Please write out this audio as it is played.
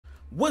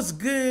What's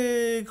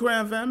good,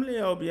 Crown family?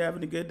 I hope you're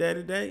having a good day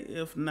today.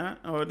 If not,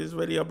 or this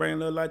video bring a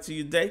little light to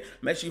your day,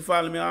 make sure you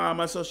follow me on all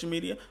my social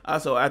media.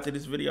 Also, after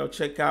this video,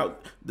 check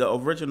out the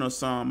original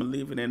song. I'm gonna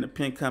leave it in the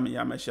pin comment.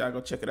 Y'all make sure y'all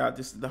go check it out.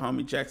 This is the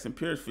homie Jackson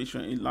Pierce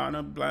featuring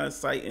Elluna,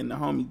 Blindsight, and the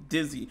homie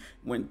Dizzy.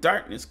 When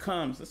darkness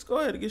comes, let's go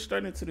ahead and get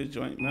straight into the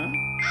joint, man.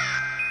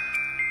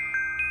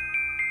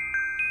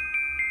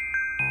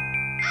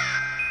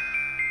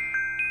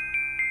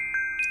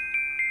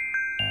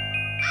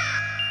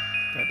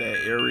 Got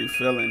that eerie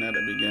feeling at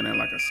the beginning,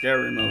 like a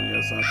scary movie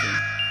or something.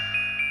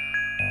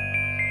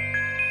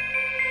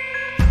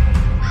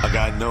 I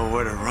got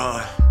nowhere to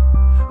run.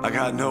 I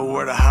got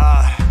nowhere to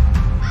hide.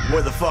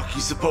 Where the fuck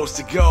you supposed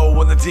to go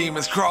when the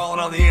demon's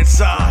crawling on the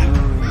inside?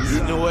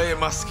 Eating away at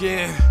my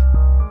skin.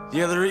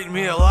 Yeah, they're eating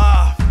me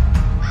alive.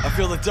 I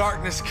feel the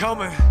darkness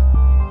coming,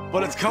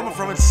 but it's coming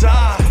from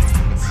inside.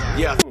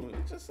 Yeah.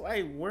 Just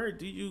like, where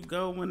do you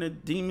go when the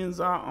demons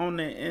are on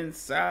the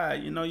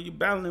inside? You know, you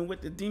battling with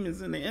the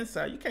demons in the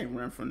inside. You can't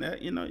run from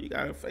that. You know, you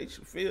gotta face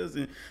your fears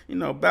and, you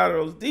know,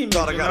 battle those demons.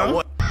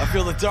 I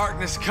feel the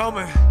darkness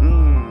coming,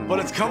 but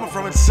it's coming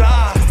from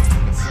inside.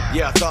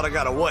 Yeah, I thought I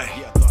got away.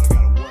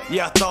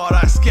 Yeah, I thought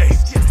I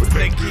escaped, but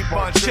they keep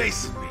on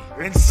chasing me.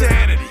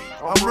 Insanity,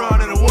 I'm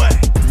running away.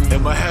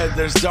 In my head,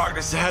 there's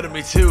darkness ahead of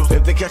me too.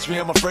 If they catch me,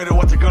 I'm afraid of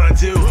what they're gonna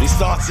do. These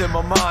thoughts in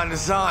my mind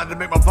designed to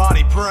make my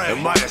body pray.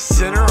 Am I a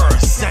sinner or a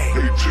saint?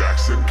 Hey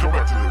Jackson, come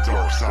back to the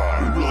dark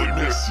side. We really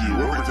miss you,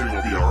 everything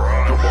will be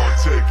alright. Come on,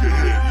 take a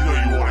hit, you know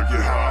you wanna get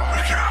high.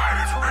 I can't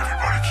hide it from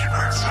everybody, keep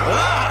it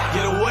inside.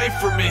 Get away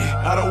from me,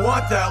 I don't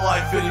want that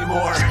life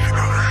anymore.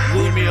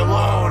 Leave me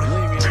alone.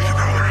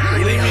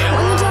 Leave me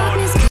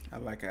alone. I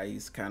like how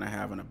he's kind of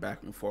having a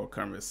back and forth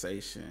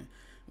conversation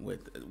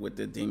with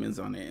the demons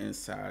on the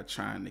inside,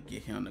 trying to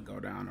get him to go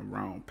down the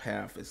wrong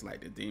path. It's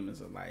like the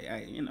demons are like,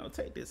 hey, you know,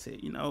 take this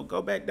hit, you know,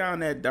 go back down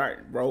that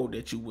dark road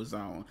that you was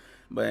on.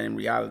 But in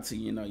reality,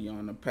 you know, you're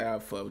on the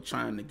path of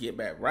trying to get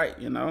back right,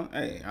 you know.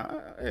 Hey,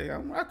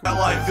 I'm rocking that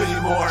life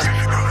anymore.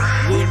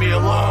 Leave me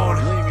alone.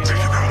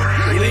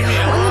 Leave me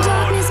alone. When the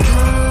darkness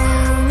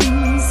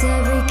comes,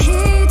 every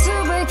key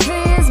to break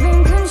free has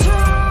been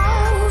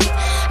controlled.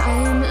 I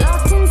am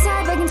locked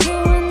inside, begging to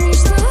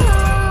unleash the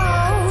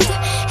load.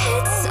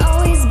 It's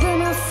always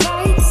been a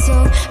fight,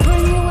 so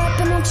bring your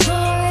weapon of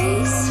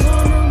choice.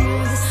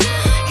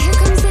 Here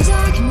comes the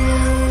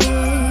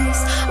darkness,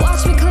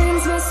 watch me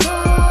cleanse my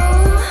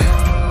soul.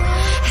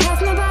 Half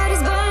my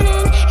body's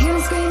burning,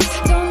 hearing screams,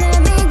 don't let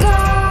me go.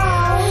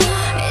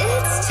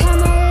 It's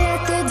time I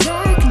let the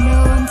dark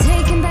know I'm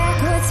taking back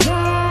what's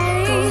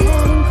mine. Go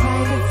ahead and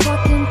cry the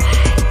fucking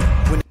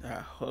pain.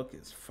 that hook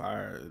is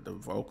fire. The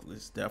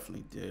vocalist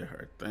definitely did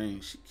her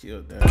thing. She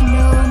killed that. No,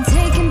 I'm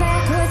taking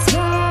back what's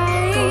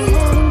mine. Go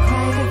ahead and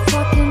cry the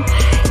fucking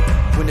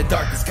pain. When the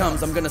darkness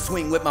comes, I'm gonna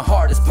swing with my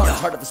hardest punch.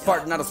 Heart of a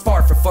Spartan, not as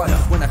far for fun.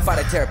 When I fight,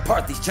 I tear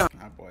apart these chunks.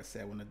 My boy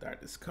said, when the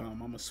darkness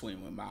come, I'ma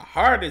swing with my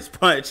hardest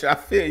punch. I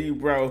feel you,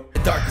 bro. The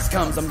darkness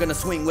comes, I'm gonna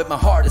swing with my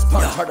hardest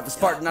punch. Heart of a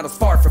Spartan, not as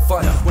far for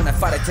fun. When I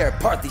fight, I tear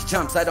apart these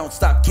chumps. I don't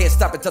stop, can't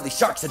stop until these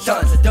sharks are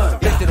done.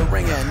 Big to the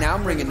ringer, and now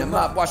I'm ringing them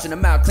up, washing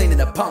them out, cleaning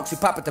the punks who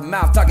pop at the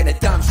mouth, talking that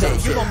dumb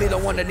shit. You gon' be the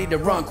one that need to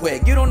run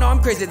quick. You don't know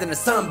I'm crazier than a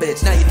son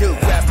bitch. Now you do.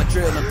 Grab my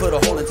drill and put a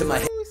hole into my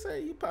head.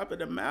 Say you pop in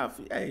the mouth.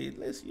 Hey,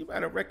 listen, you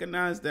better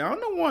recognize that I'm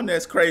the one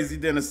that's crazy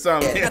than a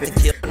son. Yeah, not to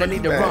kill, I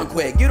need to run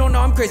quick. You don't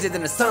know I'm crazier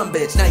than a son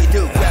bitch. Now you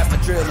do. Grab my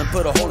drill and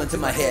put a hole into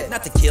my head.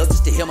 Not to kill,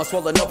 just to heal my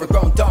swollen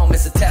overgrown dome.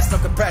 It's a test, no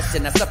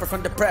compression. I suffer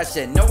from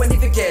depression. No one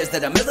even cares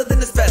that I'm iller than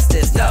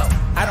asbestos. No,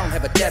 I don't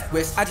have a death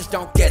wish. I just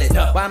don't get it.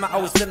 Why am I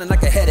always feeling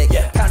like a headache?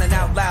 Pounding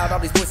out loud all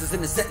these voices in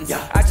the sentence.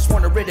 I just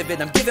want rid of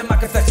it. I'm giving my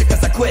confession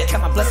cause I quit.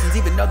 Count my blessings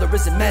even though there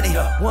isn't many.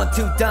 1,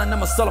 2, done.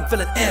 I'm a soul, I'm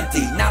feeling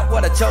empty. Not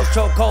what I chose,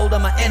 choke cold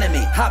on my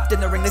enemy. Hopped in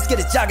the ring, let's get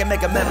it jog and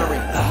make a memory.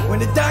 When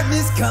the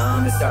darkness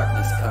comes,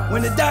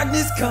 when the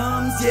darkness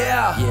comes,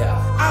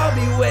 I'll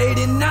be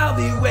waiting,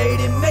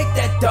 make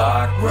that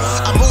dark run.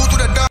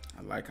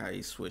 I like how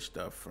he switched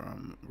up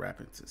from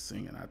rapping to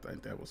singing. I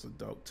think that was a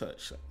dope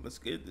touch. Let's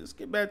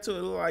get back to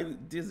it.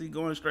 Like Dizzy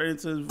going straight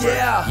into his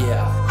verse.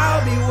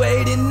 I'll be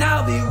waiting,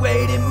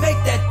 make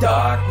that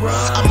dark run.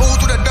 I move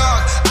through the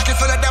dark, I can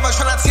feel the devil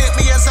trying to tempt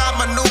me as I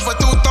maneuver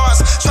through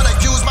thoughts, trying to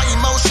use my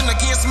emotion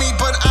against me,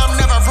 but I'm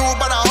never ruled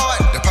by the heart.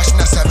 Depression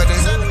that's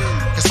evident,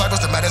 his life was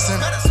the medicine.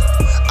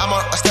 I'm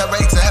on a stairway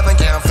to heaven,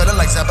 yeah, I'm feeling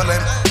like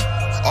Zeppelin.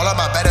 All of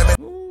my betterment.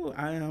 Ooh,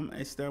 I am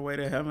a stairway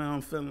to heaven.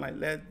 I'm feeling like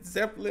Led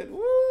Zeppelin.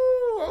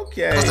 Ooh,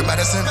 okay. Was the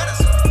medicine.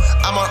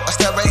 I'm on a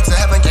stairway to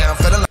heaven, yeah, I'm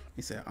feeling like.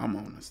 He said, I'm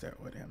on a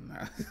stairway to heaven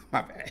now.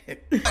 My bad.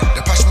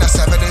 Depression that's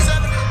evident,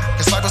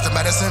 his life was the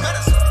medicine.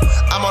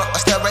 I'm on a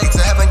stairway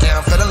to heaven, yeah,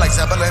 I'm feeling like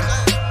Zeppelin.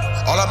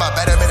 All of my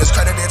betterment is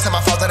credited to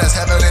my father that's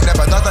heavenly.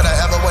 Never thought that I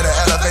ever would have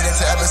elevated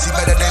to ever see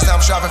better days. Now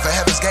I'm striving for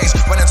heaven's gates,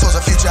 running towards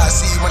the future I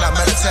see when I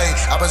meditate.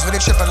 I was really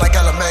tripping like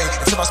Elluna,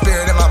 until my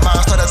spirit and my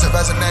mind started to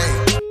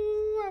resonate.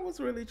 Ooh, I was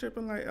really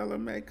tripping like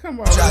Elluna.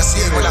 Come on. I see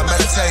when I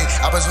meditate.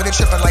 I was really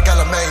tripping like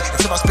Elluna,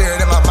 until my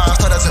spirit and my mind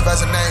started to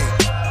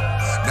resonate.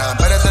 Now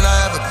I'm better than I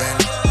ever been,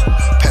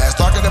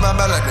 past darker than my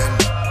melanin.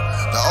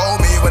 The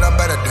old me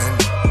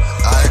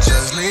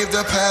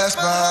fast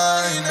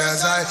mind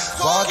as I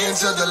walk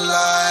into the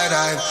light.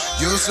 I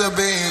used to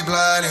be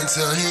blind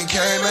until he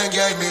came and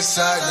gave me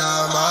sight.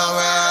 Now I'm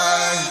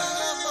alright.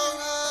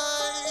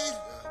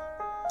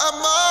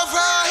 I'm alright.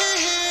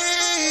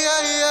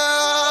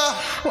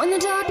 When the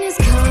darkness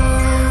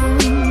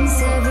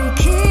comes, every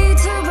key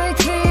to break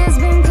free has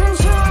been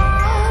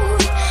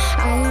controlled.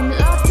 I am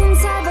locked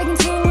inside, begging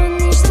to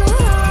unleash the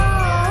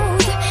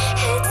load.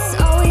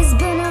 It's always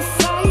been a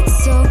fight,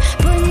 so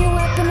bring your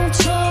weapon of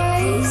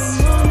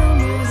choice.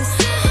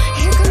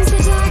 Here comes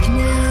the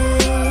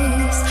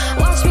darkness,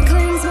 watch me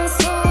cleanse my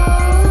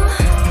soul.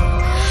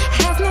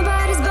 Half my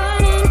body's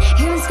burning,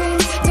 hearing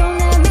screams, don't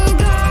let me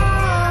go.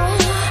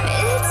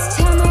 It's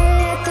time I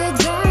let the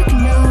dark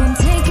know I'm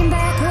taking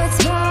back what's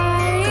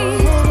mine. Go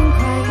ahead and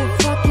cry the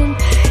fucking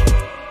pain.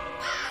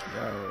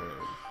 Yo,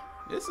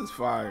 this is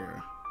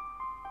fire.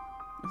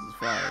 This is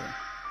fire.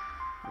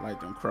 I like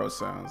them crow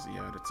sounds he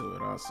added to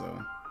it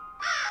also.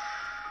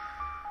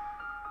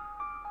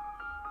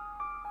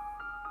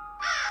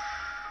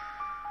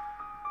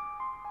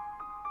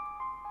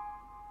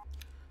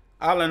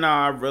 All in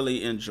all, I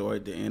really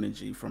enjoyed the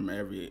energy from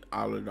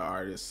all of the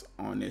artists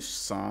on this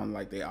song.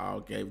 Like, they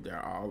all gave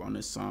their all on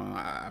this song.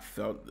 I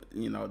felt,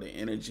 you know, the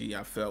energy.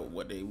 I felt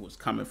what they was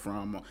coming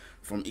from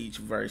each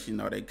verse. You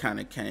know, they kind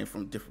of came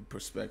from different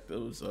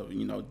perspectives of,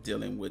 you know,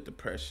 dealing with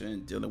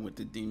depression, dealing with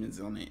the demons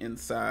on the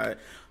inside.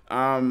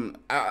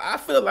 I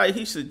feel like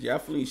he should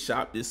definitely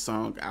shop this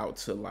song out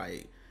to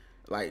like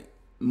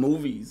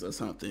movies or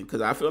something,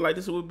 because I feel like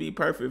this would be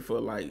perfect for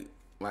like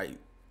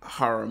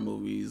horror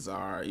movies,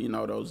 or, you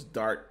know, those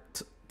dark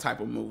type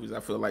of movies. I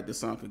feel like this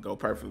song could go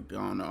perfectly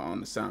on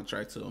the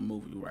soundtrack to a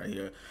movie right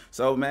here.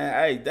 So, man,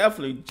 hey,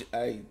 definitely,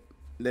 hey,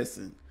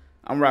 listen,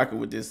 I'm rocking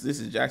with this. This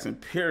is Jackson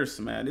Pierce,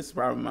 man. This is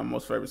probably my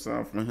most favorite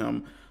song from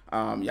him.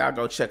 Y'all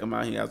go check him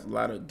out. He has a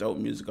lot of dope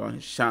music on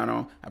his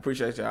channel. I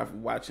appreciate y'all for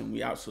watching.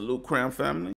 We out. Salute, Crown family.